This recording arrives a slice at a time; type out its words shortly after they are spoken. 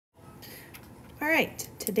All right,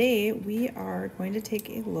 today we are going to take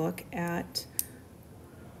a look at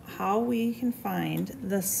how we can find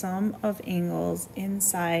the sum of angles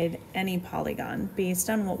inside any polygon based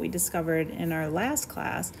on what we discovered in our last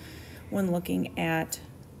class when looking at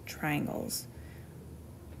triangles.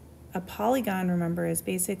 A polygon, remember, is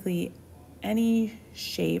basically any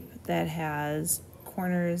shape that has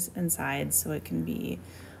corners and sides, so it can be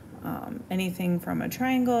anything from a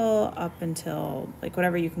triangle up until like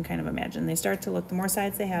whatever you can kind of imagine. They start to look, the more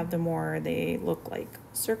sides they have, the more they look like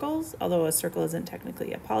circles, although a circle isn't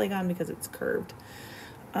technically a polygon because it's curved.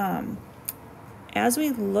 As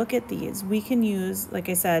we look at these, we can use, like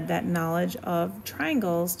I said, that knowledge of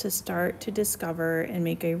triangles to start to discover and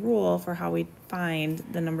make a rule for how we find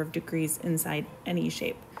the number of degrees inside any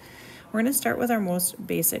shape. We're going to start with our most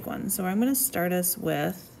basic one. So I'm going to start us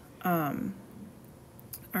with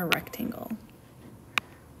our rectangle.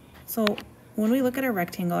 So when we look at our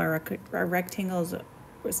rectangle, our rectangle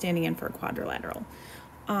is standing in for a quadrilateral.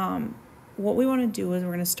 What we want to do is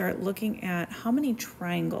we're going to start looking at how many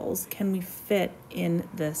triangles can we fit in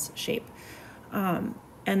this shape. And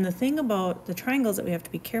the thing about the triangles that we have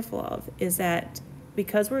to be careful of is that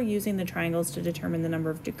because we're using the triangles to determine the number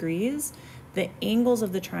of degrees, the angles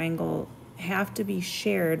of the triangle have to be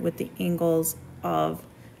shared with the angles of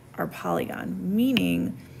our polygon,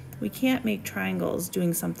 meaning we can't make triangles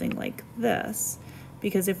doing something like this,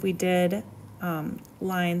 because if we did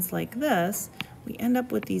lines like this, we end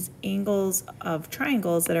up with these angles of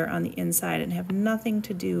triangles that are on the inside and have nothing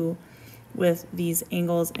to do with these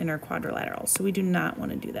angles in our quadrilateral. So we do not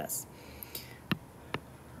want to do this.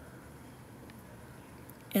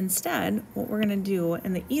 Instead, what we're going to do,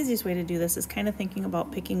 and the easiest way to do this is kind of thinking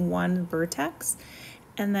about picking one vertex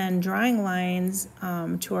and then drawing lines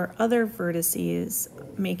to our other vertices,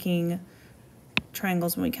 making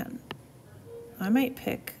triangles when we can. I might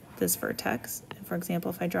pick this vertex. For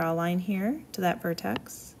example, if I draw a line here to that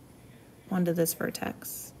vertex, one to this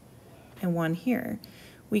vertex, and one here,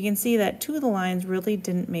 we can see that two of the lines really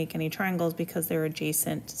didn't make any triangles because they're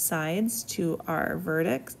adjacent sides to our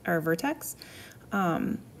vertex,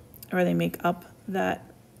 or they make up that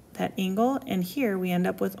angle, and here we end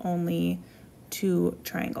up with only two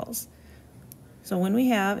triangles. So when we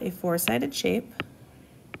have a four-sided shape,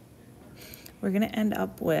 we're going to end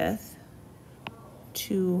up with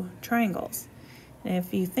two triangles. And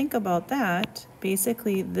if you think about that,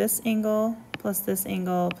 basically this angle plus this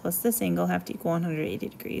angle plus this angle have to equal 180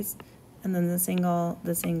 degrees. And then this angle,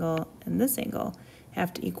 and this angle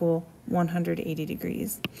have to equal 180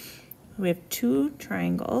 degrees. We have two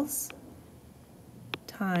triangles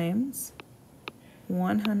times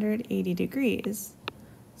 180 degrees.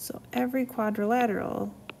 So every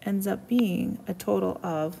quadrilateral ends up being a total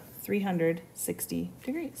of 360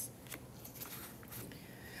 degrees.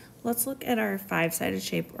 Let's look at our five-sided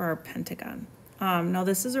shape, or our pentagon. Now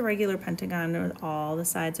this is a regular pentagon with all the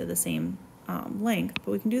sides are the same length,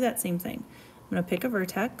 but we can do that same thing. I'm going to pick a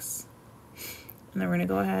vertex, and then we're going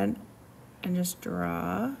to go ahead and just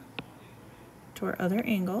draw to our other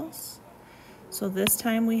angles. So this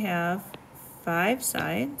time we have 5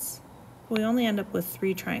 sides, but we only end up with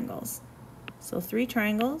 3 triangles. So 3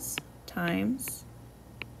 triangles times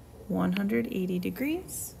 180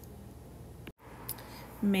 degrees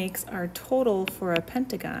makes our total for a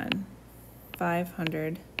pentagon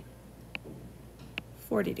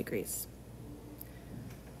 540 degrees.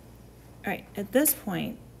 All right, at this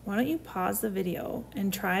point, why don't you pause the video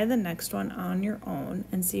and try the next one on your own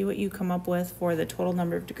and see what you come up with for the total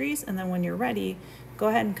number of degrees, and then when you're ready, go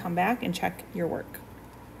ahead and come back and check your work.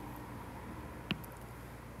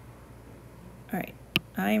 All right,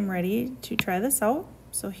 I am ready to try this out.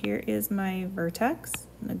 So here is my vertex.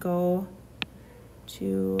 I'm gonna go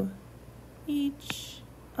to each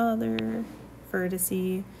other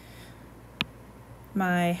vertice.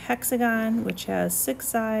 My hexagon, which has 6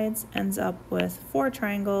 sides, ends up with 4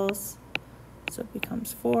 triangles. So it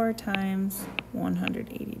becomes 4 times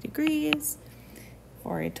 180 degrees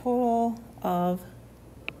for a total of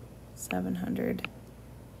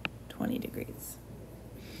 720 degrees.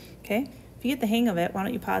 Okay, if you get the hang of it, why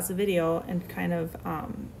don't you pause the video and kind of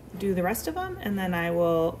do the rest of them, and then I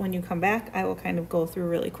will, when you come back, I will kind of go through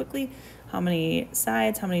really quickly how many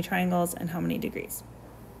sides, how many triangles, and how many degrees.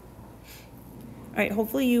 All right,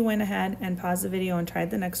 hopefully you went ahead and paused the video and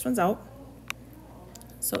tried the next ones out.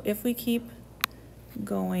 So if we keep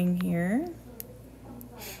going here,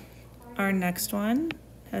 our next one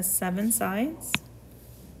has 7 sides.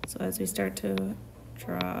 So as we start to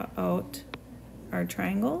draw out our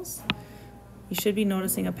triangles, you should be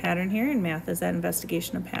noticing a pattern here, and math is that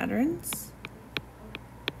investigation of patterns.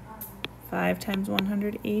 5 times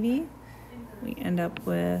 180 we end up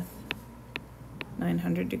with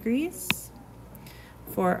 900 degrees.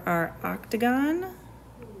 For our octagon,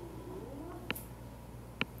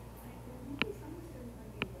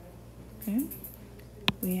 okay,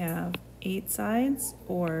 we have 8 sides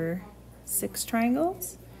or 6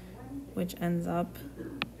 triangles, which ends up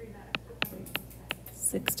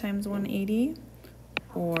 6 times 180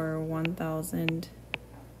 or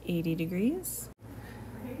 1080 degrees.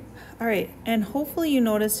 All right, and hopefully you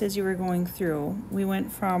noticed as you were going through, we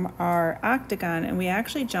went from our octagon and we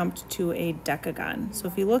actually jumped to a decagon. So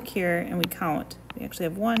if you look here and we count, we actually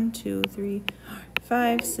have 1, 2, 3,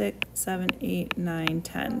 5, 6, 7, 8, 9,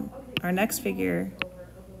 10. Our next figure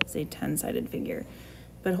is a 10-sided figure.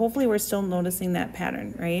 But hopefully we're still noticing that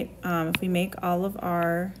pattern, right? If we make all of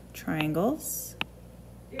our triangles,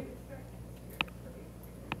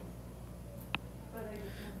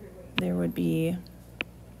 there would be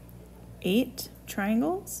 8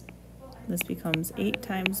 triangles. This becomes 8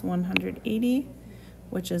 times 180,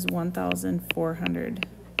 which is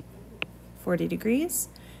 1440 degrees.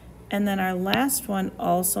 And then our last one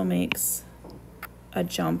also makes a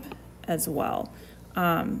jump as well.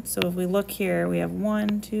 So if we look here, we have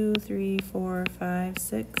 1, 2, 3, 4, 5,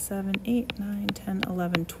 6, 7, 8, 9, 10,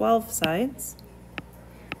 11, 12 sides.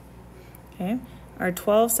 Okay. Our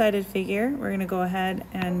 12-sided figure, we're going to go ahead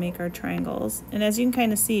and make our triangles. And as you can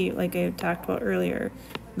kind of see, like I talked about earlier,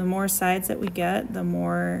 the more sides that we get, the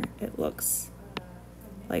more it looks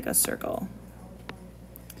like a circle.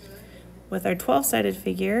 With our 12-sided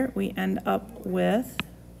figure, we end up with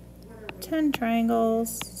 10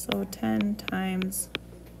 triangles, so 10 times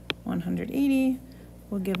 180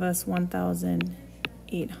 will give us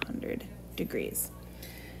 1,800 degrees.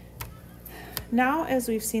 Now, as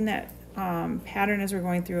we've seen that pattern as we're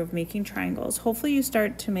going through of making triangles, hopefully you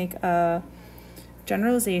start to make a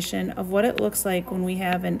generalization of what it looks like when we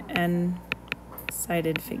have an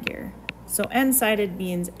n-sided figure. So n-sided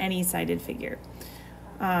means any sided figure.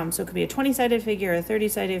 So it could be a 20-sided figure, a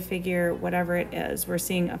 30-sided figure, whatever it is, we're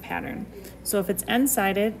seeing a pattern. So if it's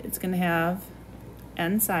n-sided, it's going to have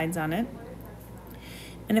n sides on it.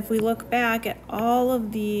 And if we look back at all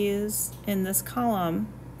of these in this column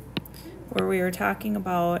where we were talking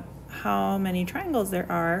about how many triangles there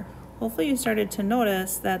are, hopefully you started to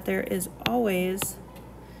notice that there is always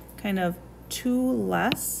kind of 2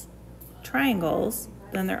 less triangles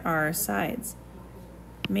than there are sides,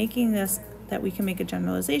 making this that we can make a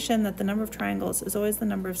generalization that the number of triangles is always the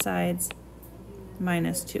number of sides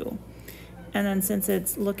minus 2. And then since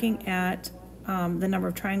it's looking at the number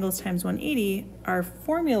of triangles times 180, our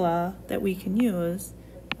formula that we can use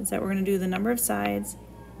is that we're going to do the number of sides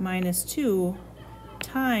minus 2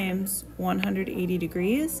 times 180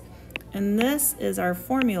 degrees. And this is our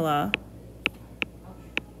formula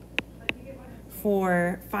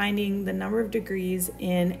for finding the number of degrees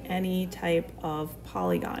in any type of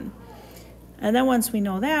polygon. And then once we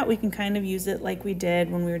know that, we can kind of use it like we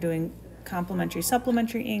did when we were doing complementary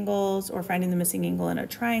supplementary angles or finding the missing angle in a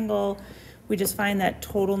triangle. We just find that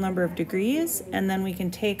total number of degrees, and then we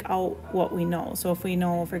can take out what we know. So if we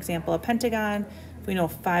know, for example, a pentagon, if we know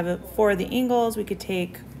 4 of the angles, we could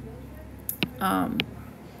take, so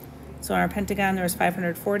in our pentagon there was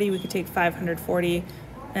 540, we could take 540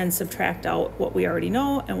 and subtract out what we already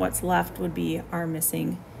know, and what's left would be our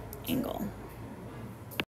missing angle.